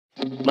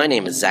My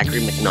name is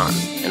Zachary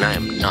McNaughton, and I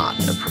am not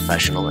a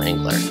professional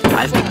angler.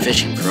 I've been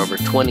fishing for over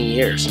 20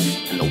 years,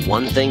 and the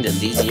one thing that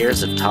these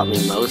years have taught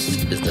me most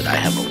is that I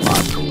have a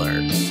lot to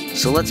learn.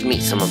 So let's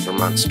meet some of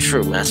Vermont's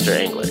true master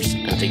anglers,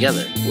 and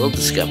together we'll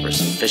discover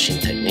some fishing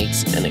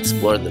techniques and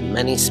explore the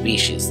many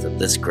species that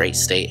this great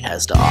state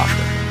has to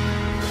offer.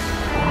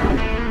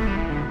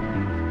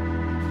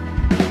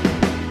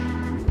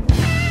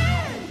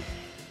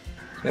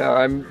 Yeah,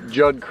 I'm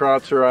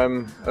Kratzer.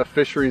 I'm a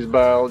fisheries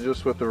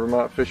biologist with the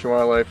Vermont Fish and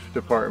Wildlife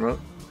Department.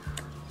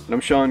 And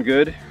I'm Shawn.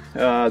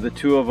 The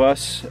two of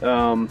us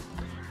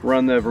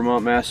run the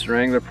Vermont Master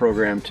Angler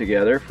program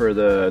together for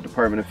the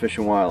Department of Fish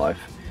and Wildlife.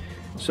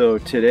 So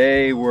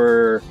today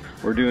we're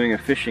doing a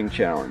fishing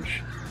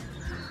challenge.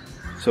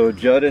 So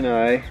Judd and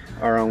I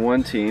are on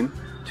one team,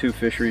 two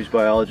fisheries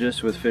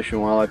biologists with Fish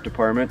and Wildlife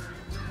Department,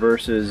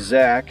 versus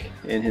Zach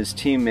and his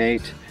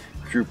teammate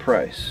Drew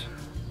Price.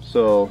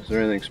 So, is there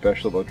anything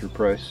special about Drew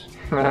Price?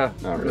 Not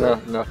really. No,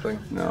 nothing.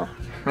 No.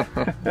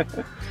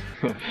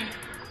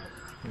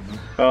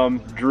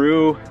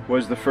 Drew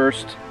was the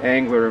first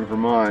angler in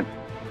Vermont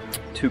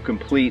to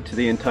complete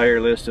the entire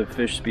list of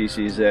fish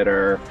species that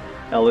are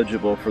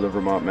eligible for the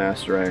Vermont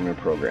Master Angler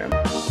program.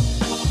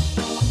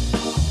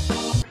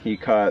 He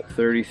caught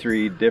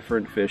 33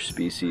 different fish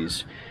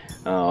species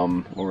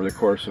over the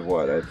course of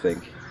what, I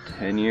think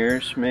 10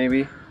 years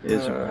maybe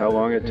is how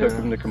long it took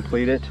him to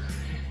complete it.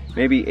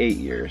 Maybe 8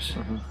 years.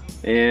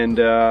 And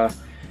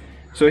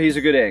so he's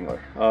a good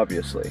angler,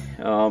 obviously.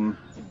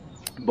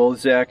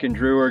 Both Zach and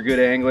Drew are good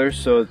anglers,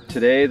 so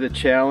today the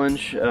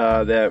challenge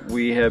that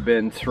we have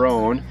been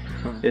thrown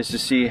is to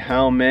see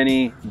how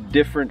many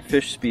different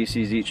fish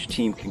species each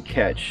team can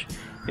catch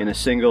in a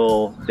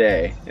single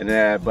day.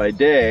 And by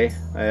day,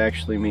 I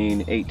actually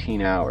mean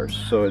 18 hours.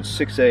 So it's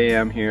 6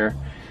 a.m. here.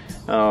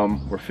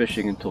 We're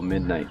fishing until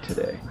midnight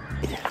today.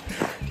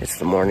 It's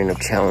the morning of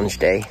challenge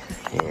day,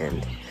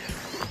 and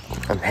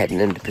I'm heading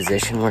into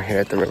position. We're here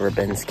at the River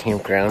Bends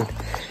campground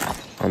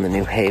on the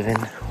New Haven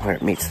where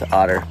it meets the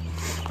Otter.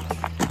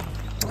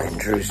 And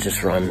Drew's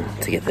just run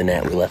to get the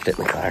net. We left it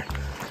in the car.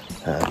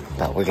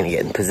 But we're gonna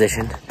get in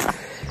position.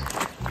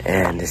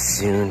 And as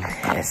soon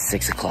as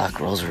 6 o'clock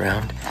rolls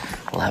around,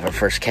 we'll have our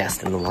first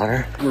cast in the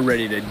water. We're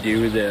ready to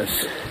do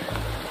this.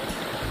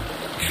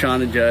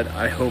 Shawn and Judd,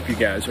 I hope you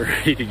guys are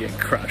ready to get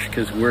crushed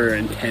because we're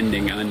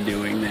intending on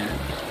doing that.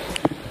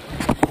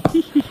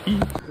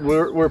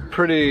 We're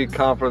pretty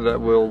confident that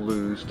we'll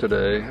lose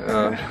today,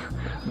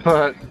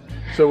 but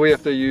so we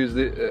have to use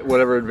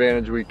whatever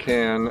advantage we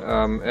can.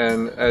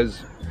 And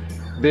as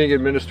being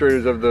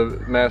administrators of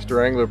the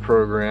Master Angler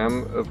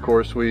program, of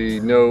course, we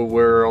know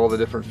where all the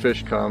different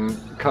fish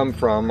come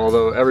from.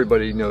 Although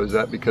everybody knows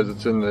that because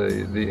it's in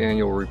the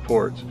annual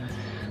reports.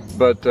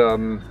 But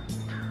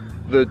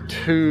the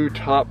two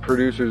top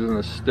producers in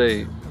the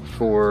state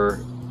for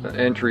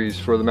entries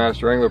for the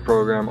Master Angler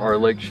program are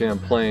Lake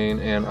Champlain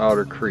and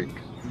Otter Creek.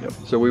 Yep.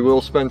 So we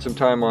will spend some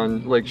time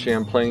on Lake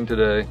Champlain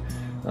today,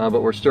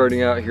 but we're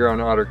starting out here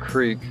on Otter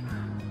Creek,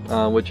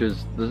 which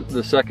is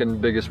the second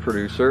biggest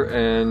producer,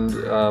 and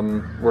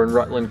we're in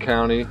Rutland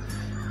County,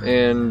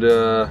 and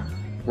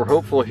we're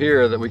hopeful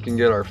here that we can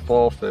get our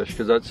fall fish,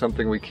 because that's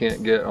something we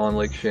can't get on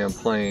Lake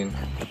Champlain.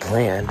 The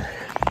plan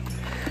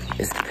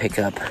is to pick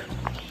up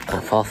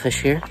a fall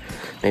fish here,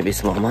 maybe a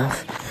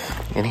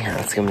smallmouth. Anyhow,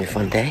 it's gonna be a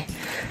fun day.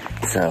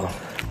 So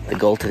the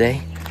goal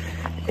today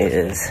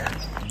is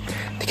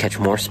to catch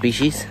more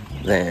species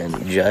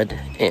than Judd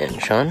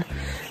and Shawn,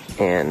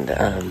 and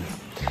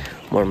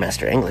more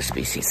Master Angler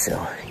species.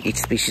 So each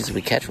species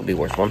we catch will be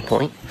worth 1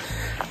 point,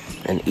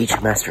 and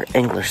each Master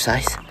Angler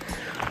size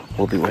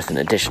will be worth an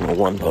additional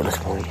 1 bonus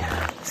point.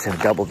 So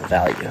double the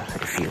value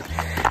if you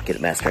get a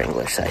Master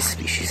Angler size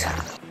species.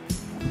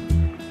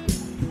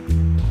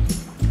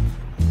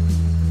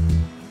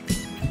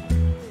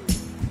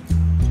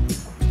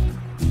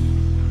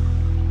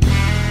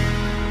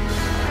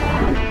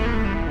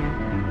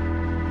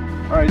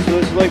 Alright, so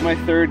this is like my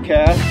third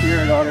cast here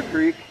at Otter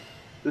Creek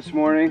this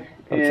morning.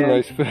 That's a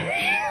nice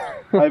fish.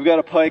 I've got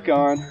a pike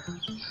on,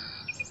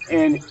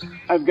 and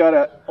I've got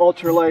an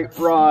ultralight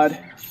rod,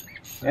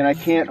 and I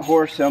can't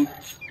horse him.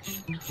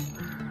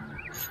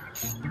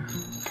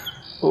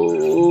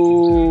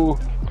 Oh,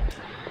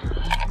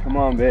 come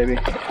on, baby.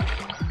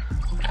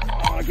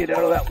 Oh, get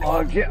out of that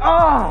log.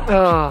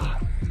 Oh!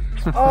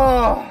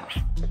 Oh!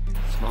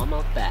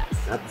 Smallmouth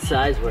bass. Not the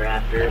size we're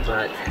after,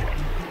 but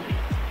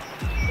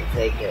we'll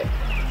take it.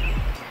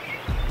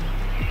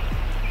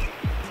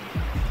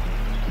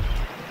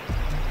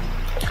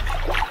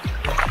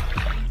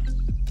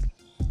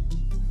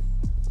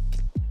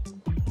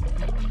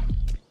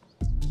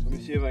 Let me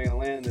see if I can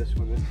land this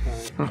one this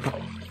time.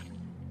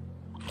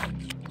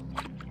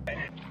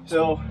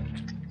 So,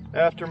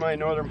 after my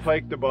northern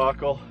pike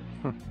debacle,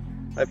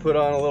 I put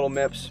on a little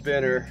Mep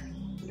spinner,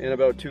 and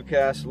about 2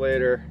 casts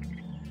later,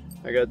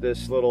 I got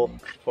this little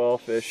fall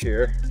fish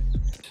here.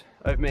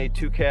 I've made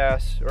 2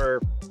 casts,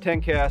 or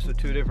 10 casts with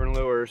 2 different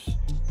lures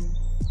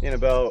in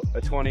about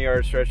a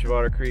 20-yard stretch of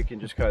Otter Creek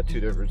and just caught 2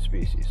 different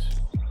species.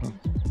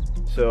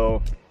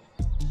 So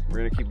We're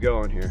gonna keep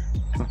going here.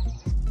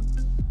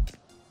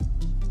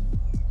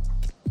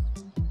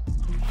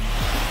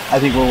 I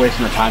think we're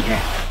wasting our time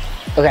here.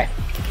 Okay.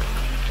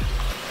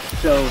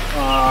 So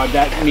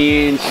that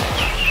means,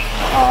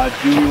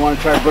 do we want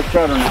to try brook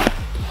trout or not?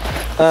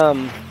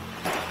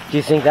 Do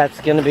you think that's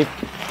gonna be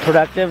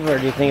productive, or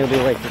do you think it'll be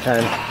a waste of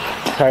time?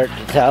 It's hard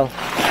to tell.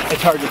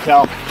 It's hard to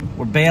tell.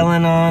 We're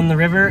bailing on the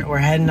river. We're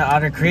heading to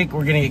Otter Creek.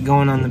 We're gonna get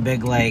going on the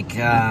big lake.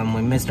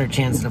 We missed our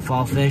chance to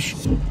fall fish,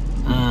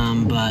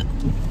 but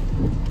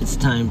it's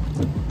time.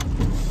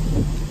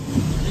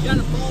 They got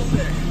a fall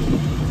fish.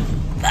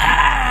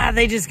 Ah,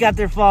 they just got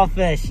their fall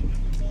fish.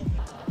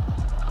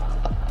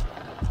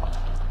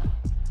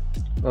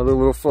 Another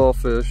little fall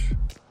fish.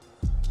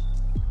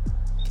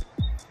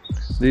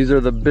 These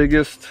are the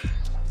biggest.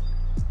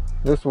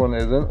 This one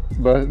isn't,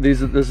 but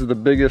this is the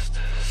biggest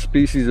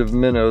species of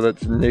minnow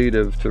that's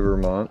native to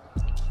Vermont.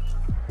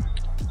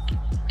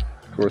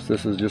 Of course,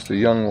 this is just a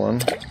young one,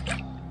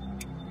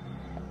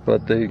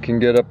 but they can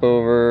get up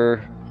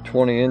over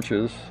 20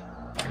 inches.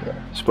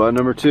 Spot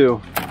number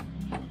 2.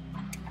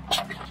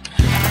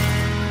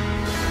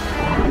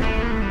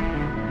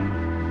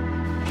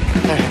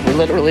 We're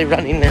literally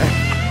running now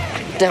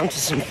down to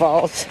some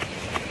falls.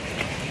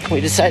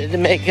 We decided to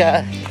make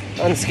a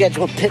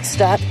unscheduled pit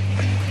stop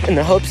in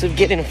the hopes of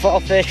getting a fall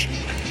fish.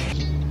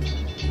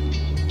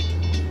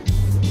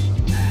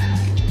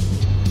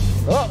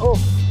 Uh-oh.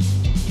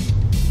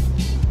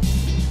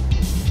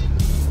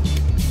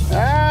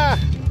 Ah!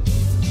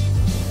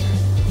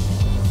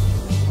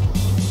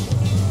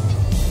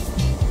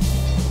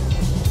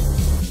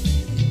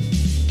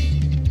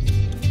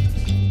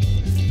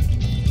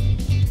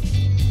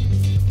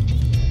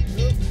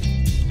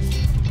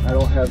 I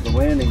don't have the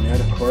landing net,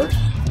 of course.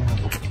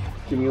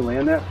 Can you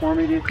land that for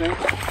me, do you think?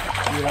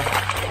 Yeah,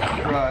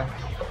 try.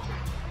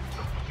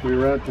 Can we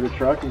run it to the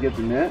truck and get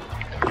the net?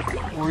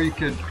 Or you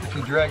could, if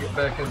you drag it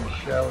back in the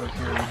shallows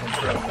here, you can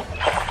try it.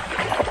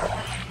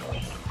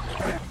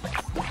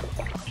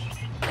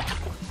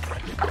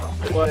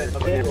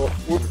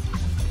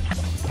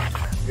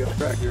 Get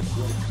back here.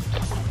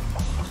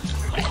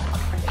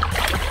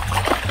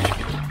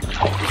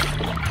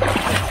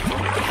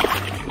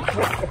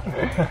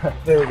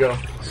 There we go.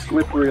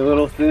 Slippery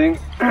little thing.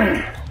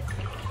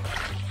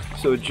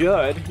 So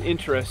Judd,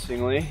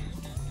 interestingly,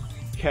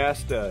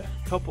 cast a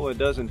couple of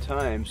dozen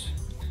times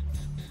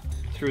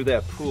through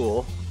that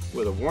pool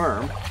with a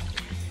worm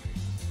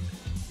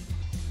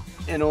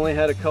and only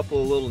had a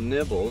couple of little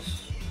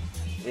nibbles,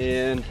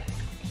 and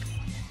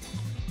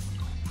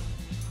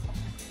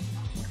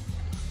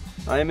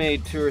I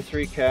made 2 or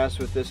 3 casts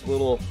with this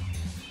little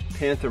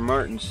Panther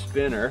Martin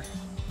spinner,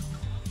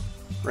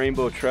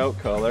 rainbow trout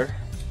color,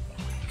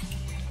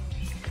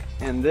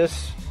 and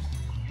this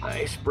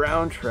nice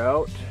brown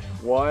trout,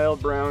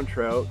 wild brown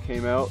trout,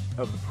 came out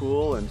of the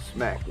pool and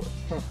smacked it.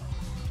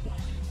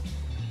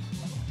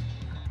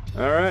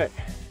 All right.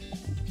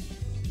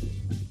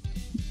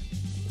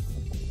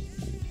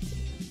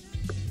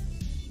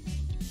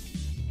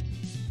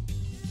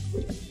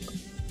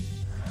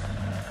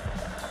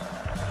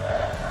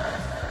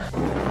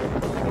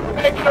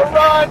 Making a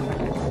run.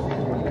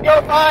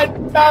 Go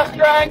find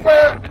Master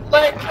Angler,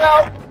 lake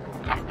trout.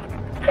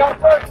 Got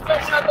first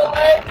fish on the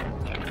lake.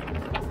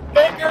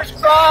 Fingers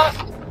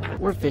crossed.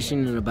 We're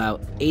fishing in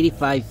about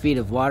 85 feet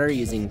of water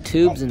using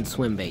tubes and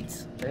swim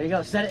baits. There you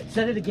go, set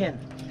it again.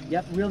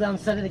 Yep, reel down,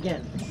 set it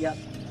again. Yep,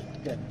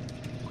 good.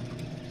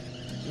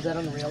 Is that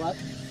on the reel up?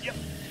 Yep.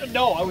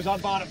 No, I was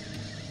on bottom.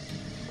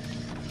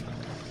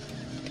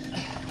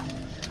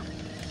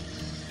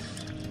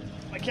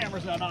 My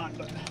camera's not on,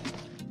 but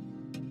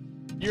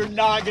you're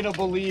not gonna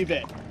believe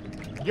it.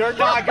 You're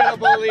not gonna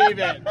believe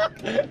it.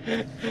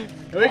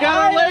 We got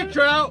our lake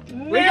trout.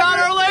 We got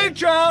our lake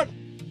trout.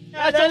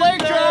 That's a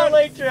lake trout.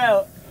 Lake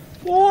trout.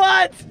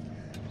 What?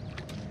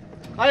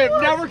 I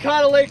have never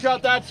caught a lake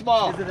trout that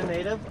small. Is it a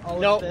native?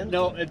 No,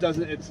 it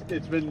doesn't.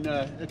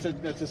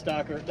 It's a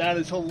stalker. That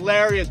is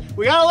hilarious.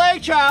 We got a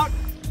lake trout.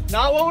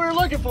 Not what we were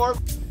looking for.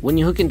 When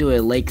you hook into a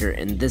laker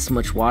in this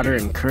much water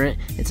and current,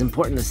 it's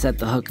important to set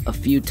the hook a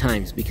few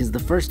times, because the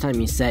first time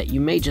you set, you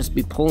may just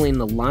be pulling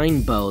the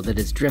line bow that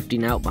is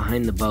drifting out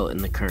behind the boat in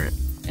the current.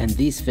 And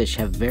these fish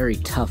have very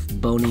tough,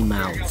 bony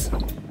mouths.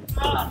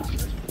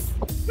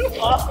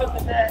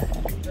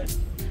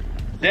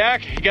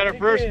 Dak, you got our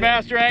first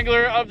master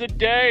angler of the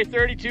day,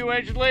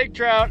 32-inch lake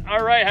trout.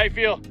 All right, how you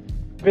feel?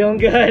 Feeling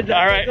good.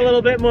 All right. A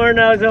little bit more than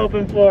I was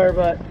hoping for,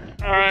 but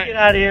all right. Get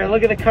out of here.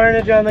 Look at the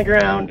carnage on the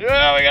ground.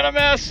 Yeah, we got a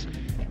mess.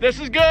 This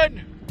is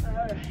good. All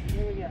right,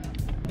 here we go.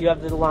 You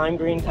have the lime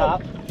green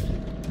top.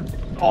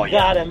 Oh,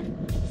 yeah. Got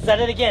him. Set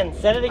it again.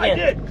 Set it again.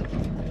 I did.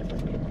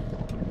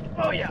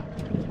 Oh, yeah.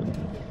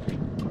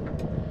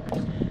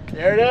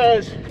 There it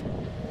is.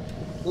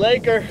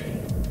 Laker.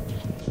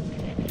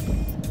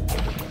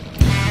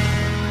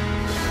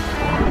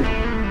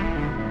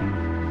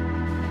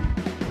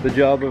 The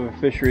job of a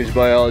fisheries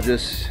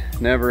biologist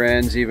never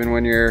ends, even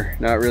when you're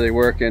not really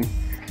working.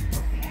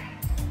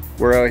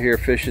 We're out here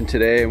fishing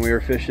today, and we were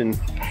fishing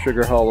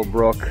Sugar Hollow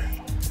Brook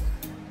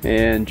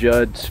and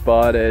Judd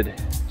spotted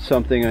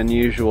something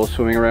unusual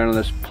swimming around in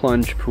this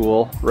plunge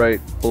pool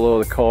right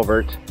below the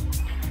culvert.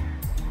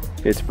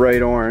 It's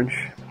bright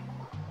orange,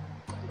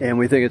 and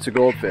we think it's a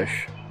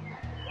goldfish.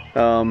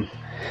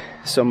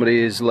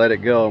 Somebody's let it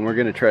go, and we're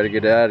going to try to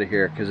get it out of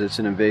here because it's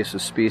an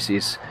invasive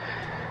species.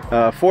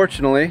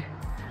 Fortunately,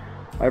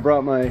 I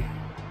brought my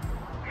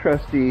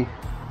trusty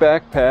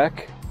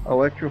backpack,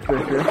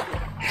 electrofisher,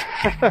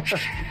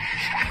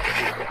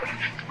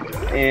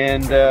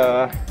 and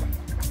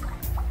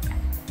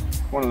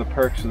one of the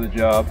perks of the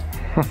job,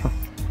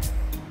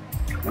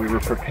 we were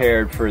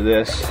prepared for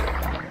this.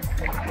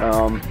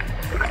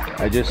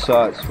 I just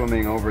saw it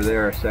swimming over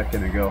there a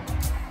second ago.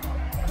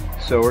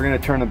 So we're going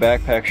to turn the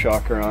backpack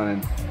shocker on,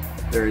 and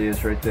there he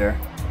is right there.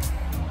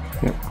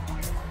 Yep.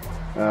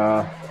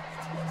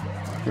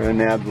 We're going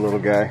to nab the little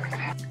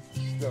guy.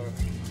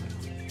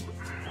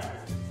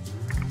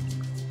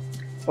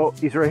 Oh,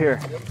 he's right here.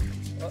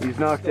 He's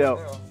knocked out.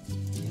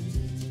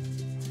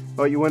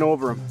 Oh, you went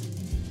over him.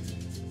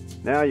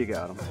 Now you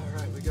got him. All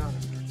right, we got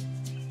him.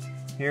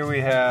 Here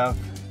we have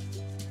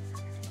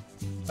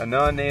a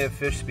non-native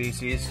fish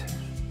species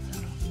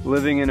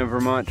living in a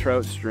Vermont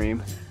trout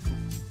stream.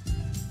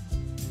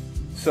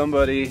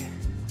 Somebody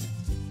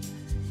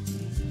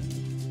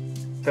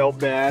felt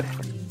bad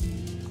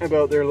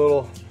about their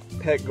little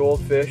pet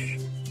goldfish,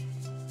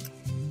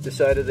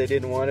 decided they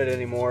didn't want it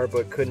anymore,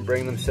 but couldn't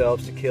bring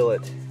themselves to kill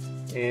it.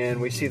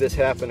 And we see this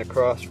happen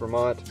across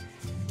Vermont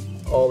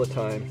all the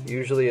time.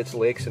 Usually it's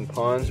lakes and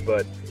ponds,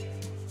 but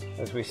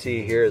as we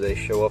see here, they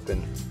show up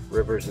in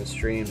rivers and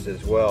streams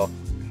as well.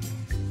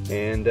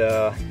 And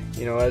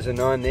you know, as a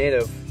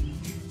non-native,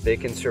 they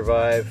can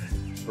survive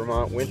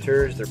Vermont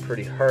winters. They're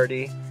pretty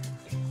hardy,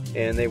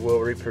 and they will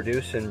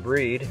reproduce and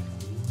breed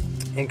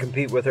and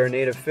compete with our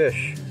native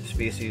fish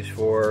species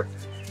for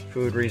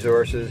food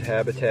resources,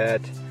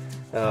 habitat.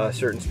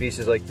 Certain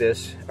species like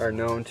this are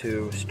known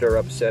to stir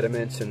up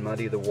sediments and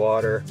muddy the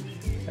water.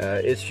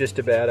 It's just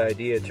a bad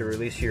idea to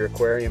release your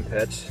aquarium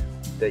pets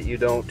that you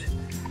don't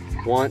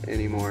want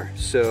anymore,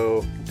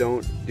 so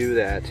don't do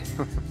that.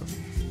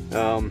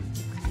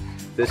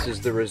 This is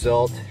the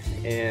result,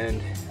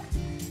 and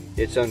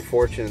it's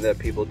unfortunate that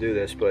people do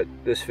this, but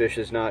this fish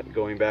is not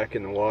going back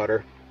in the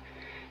water.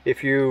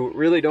 If you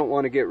really don't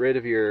want to get rid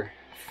of your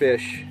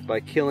fish by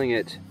killing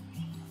it,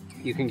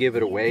 you can give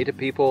it away to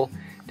people,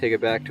 take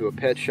it back to a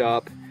pet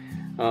shop.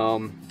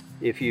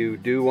 If you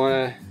do want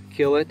to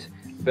kill it,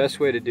 the best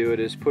way to do it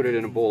is put it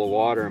in a bowl of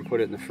water and put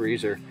it in the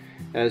freezer.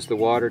 As the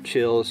water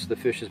chills, the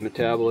fish's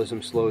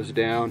metabolism slows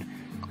down,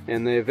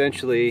 and they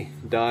eventually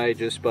die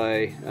just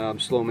by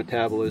slow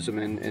metabolism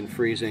and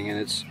freezing, and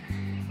it's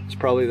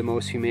probably the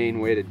most humane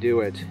way to do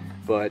it.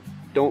 But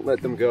don't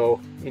let them go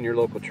in your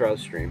local trout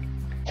stream.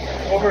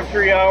 Over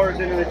 3 hours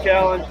into the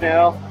challenge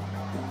now.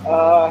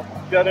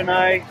 Judd and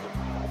I,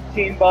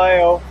 Team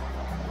Bio,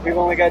 we've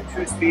only got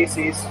 2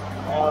 species.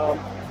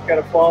 Got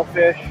a fall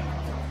fish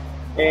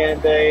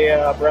and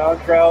a brown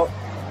trout,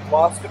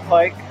 lost a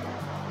pike.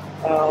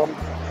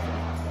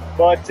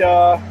 But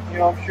you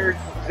know, I'm sure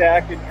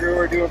Zach and Drew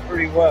are doing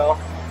pretty well.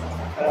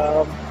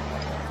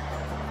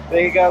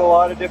 They got a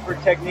lot of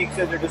different techniques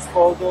at their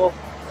disposal.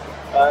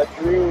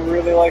 Drew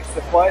really likes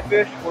to fly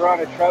fish. We're on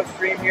a trout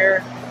stream here,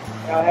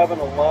 having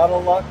a lot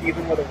of luck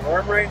even with a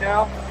worm right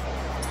now.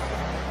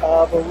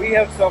 But we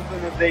have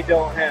something that they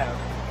don't have,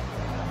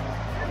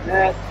 and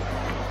that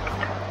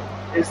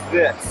is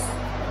this.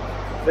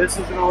 This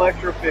is an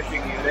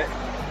electrofishing unit.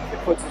 It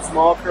puts a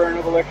small current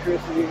of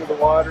electricity into the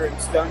water and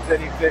stuns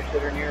any fish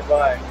that are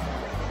nearby.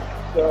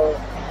 So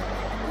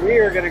we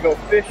are going to go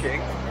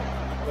fishing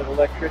with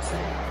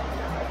electricity.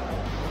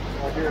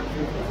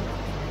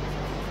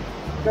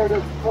 There it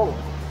is. Oh,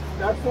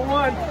 that's the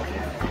one.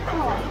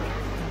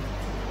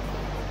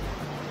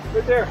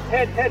 Right there.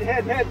 Head.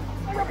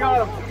 You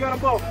got him. You got them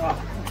both.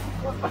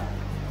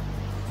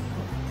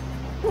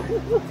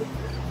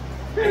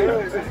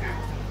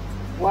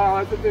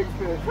 Wow, that's a big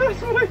fish.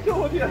 That's what I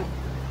told you.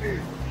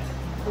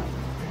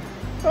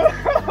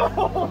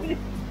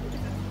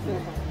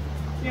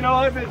 You know,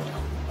 I've been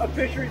a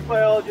fisheries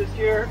biologist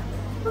here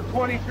for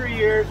 23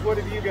 years. What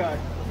have you got?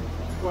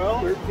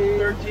 12?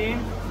 13?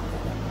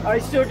 I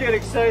still get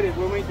excited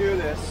when we do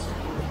this.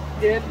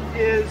 It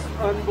is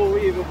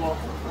unbelievable.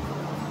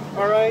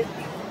 Alright?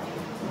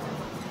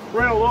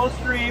 We're in a low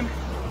stream,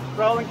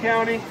 Rowland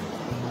County,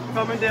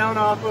 coming down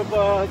off of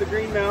the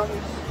Green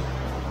Mountains.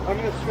 I'm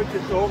going to switch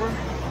this over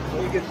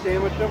so you can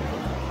sandwich them.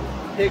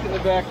 Taking the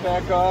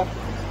backpack off.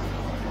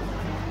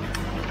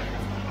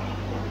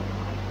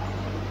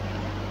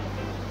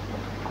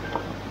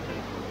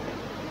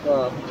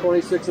 Uh,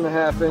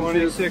 26.5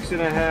 inches.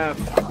 26.5.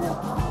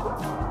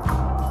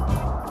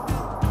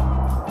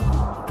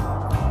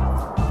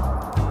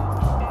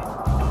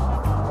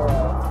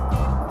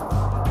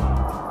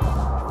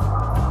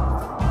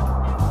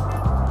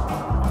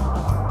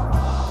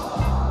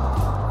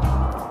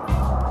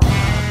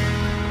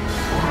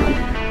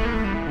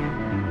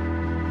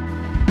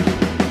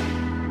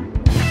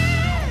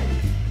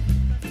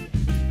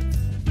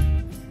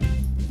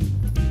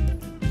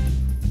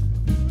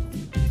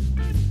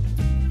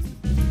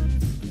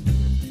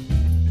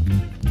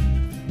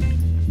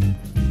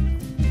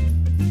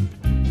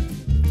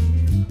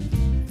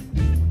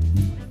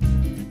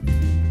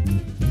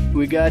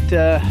 we got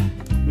a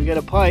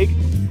pike.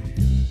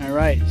 All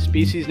right,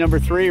 species number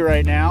 3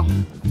 right now. All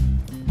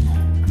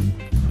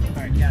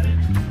right, got it.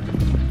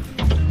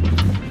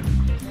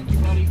 Thank you,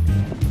 buddy.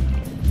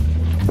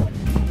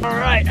 All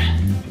right,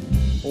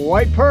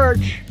 white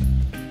perch.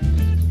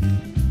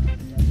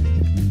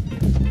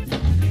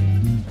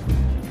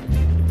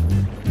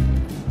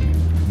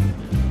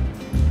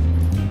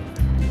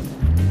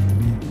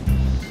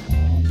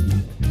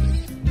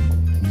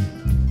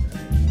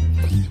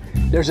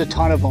 There's a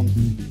ton of them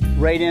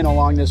right in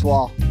along this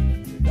wall.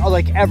 Oh,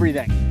 like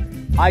everything.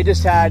 I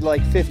just had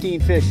like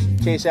 15 fish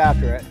chase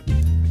after it.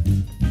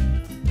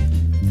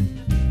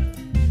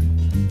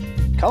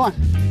 Come on,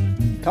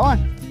 come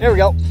on. There we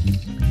go.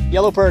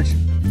 Yellow perch.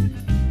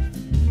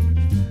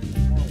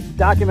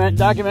 Document,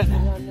 document.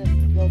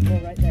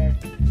 Right there.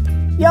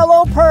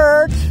 Yellow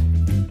perch.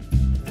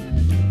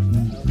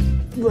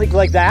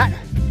 Like that?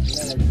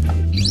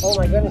 Oh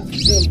my goodness,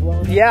 it's being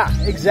blown up. Yeah,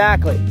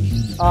 exactly.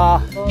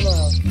 Oh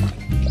no.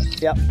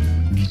 Yep.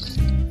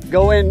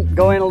 Go in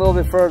a little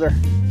bit further.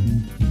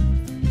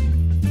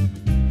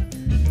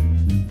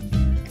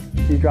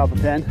 You drop a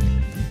pin.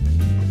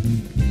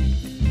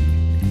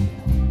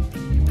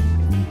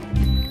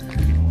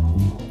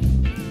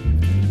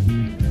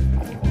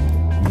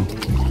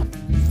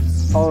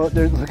 Oh, look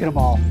at them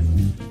all.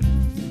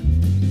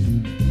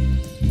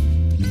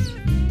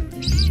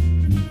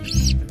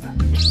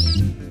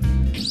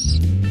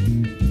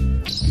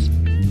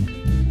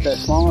 That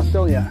small one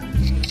still? Yeah.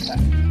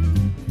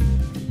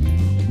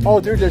 Oh,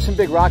 dude, there's some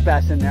big rock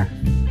bass in there.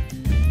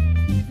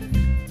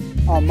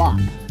 Oh, mop.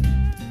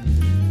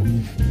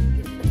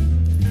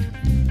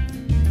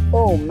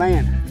 Oh,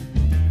 man.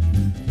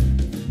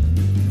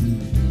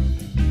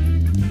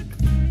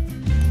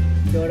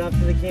 Show it up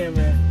to the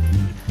camera.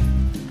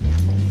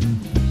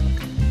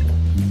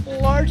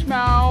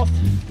 Largemouth.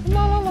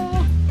 La la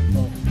la.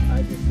 Oh,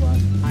 I just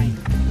lost 9.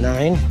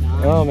 9?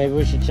 Oh, maybe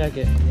we should check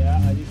it. Yeah,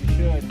 I think you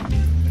should.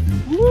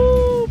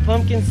 Woo!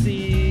 Pumpkin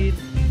seed.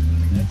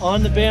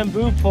 On the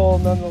bamboo pole,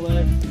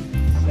 nonetheless.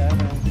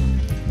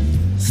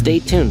 7. Stay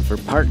tuned for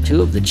part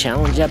 2 of the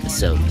challenge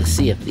episode to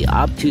see if the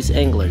obtuse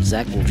anglers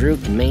Zach and Drew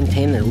can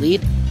maintain their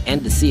lead,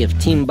 and to see if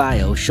Team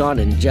Bio, Shawn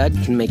and Judd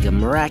can make a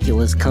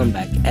miraculous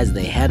comeback as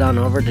they head on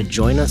over to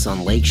join us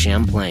on Lake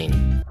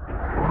Champlain.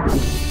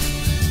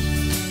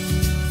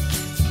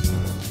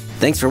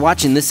 Thanks for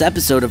watching this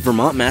episode of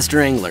Vermont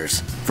Master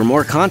Anglers. For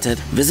more content,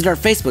 visit our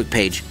Facebook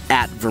page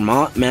at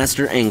Vermont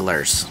Master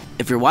Anglers.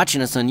 If you're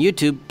watching us on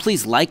YouTube,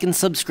 please like and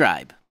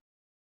subscribe.